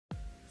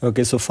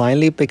Okay, so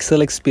finally,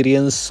 Pixel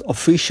Experience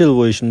official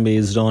version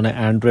based on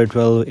Android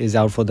 12 is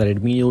out for the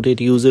Redmi Note 8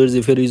 users.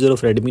 If you're a user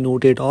of Redmi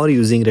Note 8 or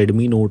using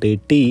Redmi Note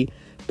 8T,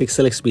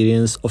 Pixel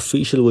Experience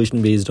official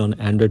version based on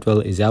Android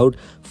 12 is out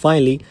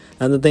finally.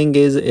 And the thing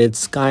is,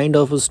 it's kind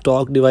of a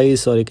stock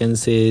device, or you can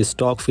say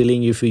stock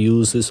feeling if you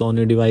use this on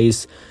your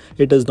device.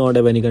 It does not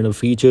have any kind of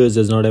features,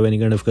 does not have any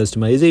kind of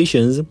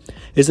customizations.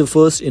 It's the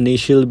first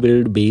initial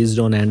build based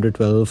on Android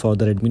 12 for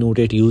the Redmi Note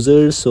 8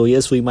 users. So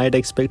yes, we might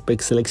expect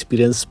Pixel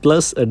Experience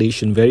Plus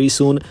edition very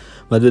soon,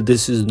 but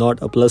this is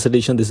not a Plus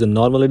edition, this is a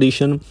normal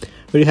edition.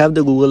 We have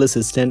the Google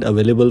Assistant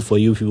available for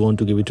you. If you want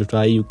to give it a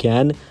try, you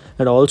can.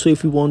 And also,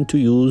 if you want to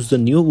use the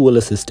new Google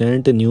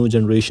Assistant, a new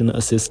generation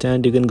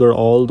assistant, you can get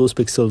all those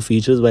Pixel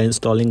features by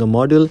installing a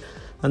module.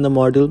 And the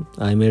module,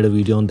 I made a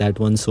video on that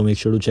one, so make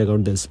sure to check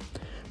out this.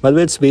 By the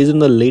way, it's based on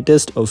the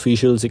latest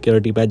official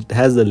security patch. It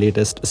has the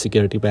latest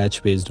security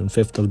patch based on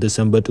 5th of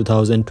December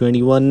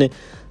 2021.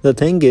 The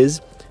thing is,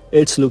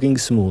 it's looking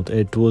smooth.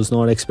 It was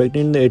not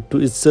expecting it.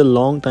 It's a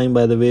long time,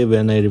 by the way,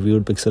 when I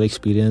reviewed Pixel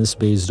Experience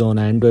based on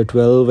Android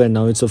 12, and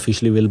now it's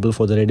officially available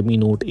for the Redmi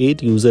Note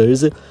 8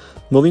 users.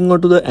 Moving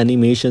on to the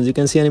animations, you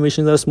can see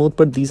animations are smooth,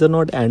 but these are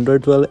not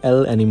Android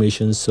 12L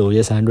animations. So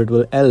yes, Android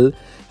 12L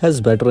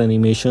has better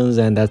animations,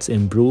 and that's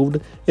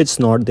improved. It's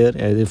not there,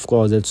 as of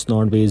course it's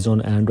not based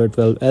on Android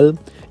 12L.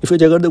 If you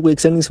check out the quick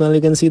settings panel,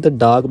 you can see the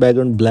dark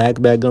background,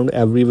 black background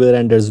everywhere,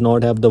 and does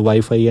not have the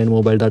Wi-Fi and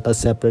mobile data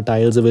separate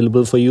tiles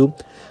available for you.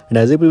 And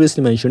as I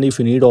previously mentioned, if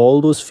you need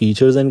all those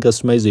features and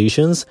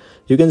customizations,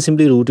 you can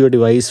simply root your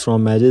device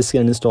from Magisk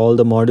and install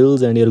the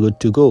modules, and you're good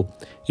to go.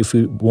 If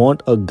you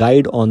want a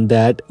guide on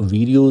that,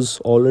 videos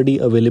already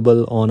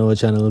available on our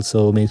channel,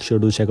 so make sure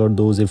to check out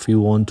those if you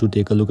want to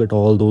take a look at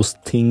all those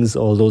things,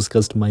 all those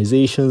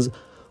customizations,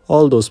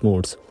 all those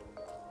modes.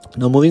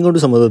 Now moving on to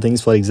some other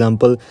things, for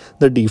example,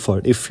 the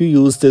default. If you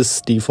use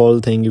this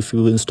default thing, if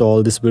you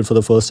install this build for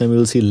the first time, you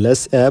will see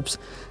less apps,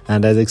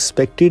 and as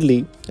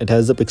expectedly, it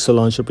has the Pixel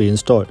Launcher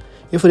pre-installed.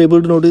 If you're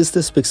able to notice,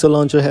 this Pixel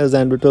Launcher has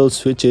Android 12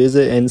 switches,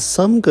 and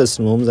some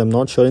custom ROMs, I'm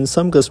not sure, in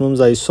some custom ROMs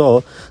I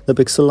saw the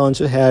Pixel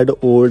Launcher had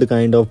old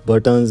kind of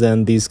buttons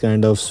and these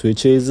kind of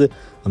switches.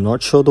 I'm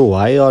not sure the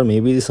why, or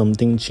maybe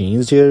something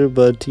changed here,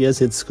 but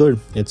yes, it's good.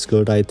 It's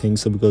good, I think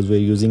so, because we're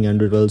using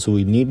Android 12, so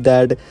we need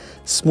that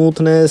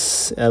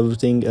smoothness.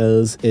 Everything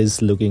else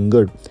is looking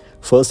good.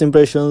 First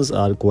impressions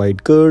are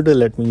quite good.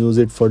 Let me use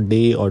it for a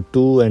day or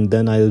two, and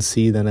then I'll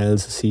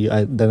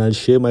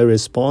share my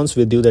response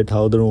with you that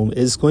how the ROM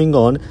is going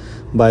on.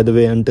 By the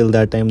way, until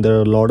that time, there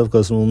are a lot of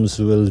custom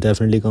ROMs will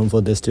definitely come for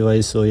this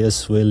device, so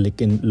yes, we'll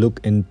look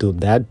into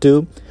that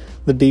too.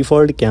 The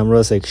default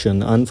camera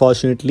section,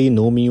 unfortunately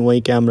no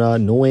MIUI camera,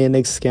 no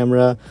ANX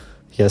camera,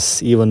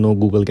 yes, even no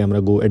Google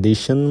Camera Go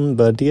edition.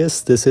 But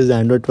yes, this is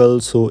Android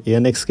 12, so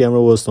ANX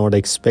camera was not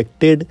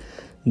expected.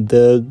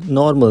 The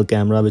normal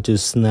camera, which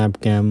is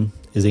SnapCam,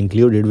 is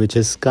included, which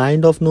is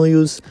kind of no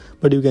use,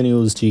 but you can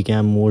use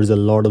Gcam modes. A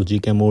lot of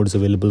Gcam modes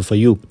available for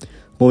you.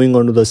 Moving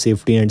on to the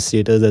safety and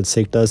status,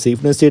 etc.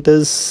 Safety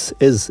status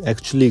is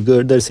actually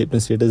good. The safety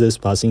status is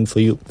passing for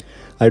you.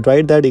 I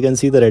tried that. You can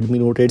see the Redmi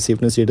Note 8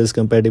 safety status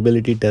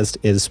compatibility test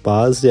is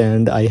passed,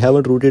 and I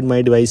haven't rooted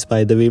my device,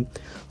 by the way.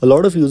 A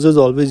lot of users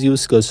always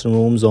use custom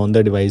ROMs on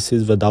their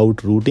devices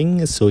without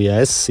rooting. So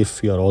yes,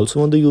 if you are also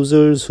one of the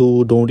users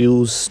who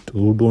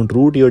don't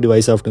root your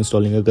device after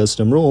installing a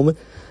custom ROM,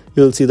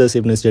 you'll see the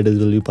safety status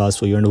will be passed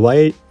for you. And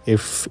why,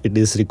 if it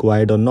is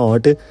required or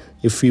not,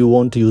 if you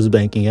want to use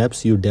banking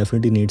apps, you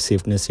definitely need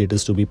safety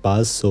status to be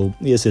passed. So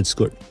yes, it's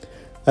good.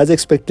 As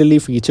expectedly,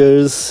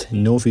 features,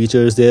 no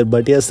features there,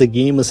 but yes, the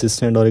game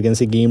assistant, or you can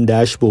say game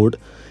dashboard,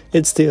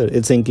 it's there,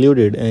 it's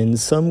included. And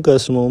some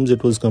custom ROMs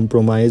it was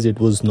compromised, it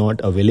was not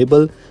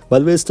available. By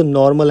the way, it's the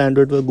normal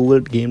Android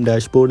Google game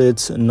dashboard.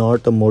 It's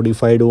not a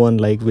modified one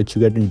like which you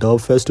get in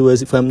Fest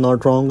OS, if I'm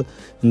not wrong.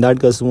 In that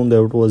custom ROM,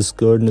 that was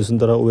good.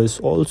 Nusantara OS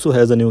also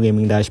has a new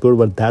gaming dashboard,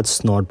 but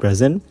that's not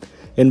present.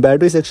 In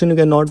battery section, you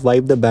cannot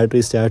wipe the battery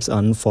stats,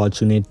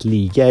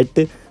 unfortunately, yet.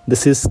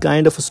 This is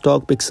kind of a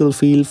stock Pixel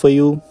feel for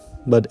you,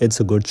 but it's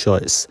a good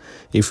choice.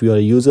 If you are a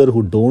user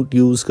who don't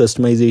use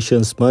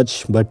customizations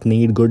much but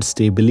need good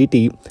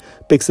stability,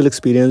 Pixel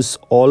Experience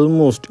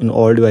almost in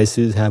all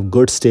devices have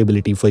good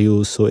stability for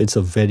you, so it's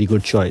a very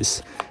good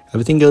choice.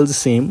 Everything else is the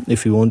same.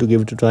 If you want to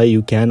give it a try,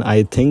 you can.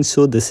 I think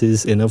so. This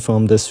is enough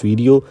from this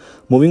video.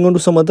 Moving on to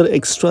some other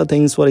extra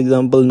things, for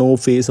example, no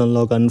face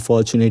unlock,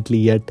 unfortunately,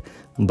 yet.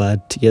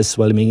 But yes,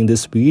 while making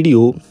this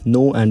video,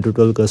 no Android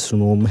 12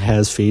 custom ROM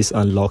has face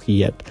unlock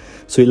yet.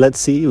 So let's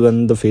see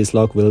when the face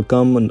lock will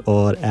come,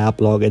 or app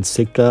lock,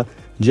 etc.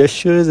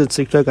 Gestures,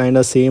 etc. kind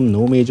of same,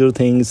 no major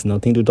things,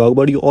 nothing to talk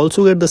about. You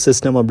also get the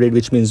system update,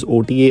 which means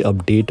OTA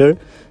updater.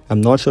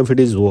 I'm not sure if it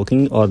is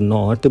working or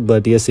not,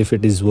 but yes, if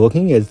it is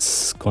working,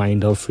 it's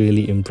kind of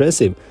really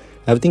impressive.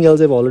 Everything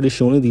else I've already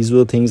shown you. These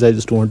were things I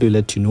just want to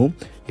let you know.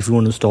 If you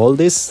want to install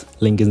this,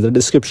 link is in the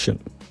description.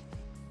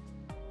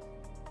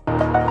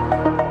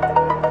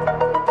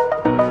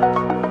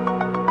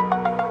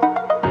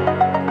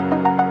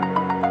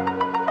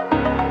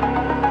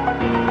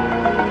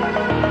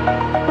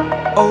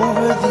 Oh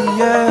over the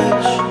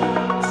edge.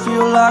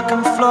 Feel like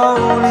I'm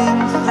floating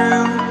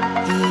through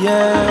the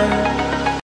air.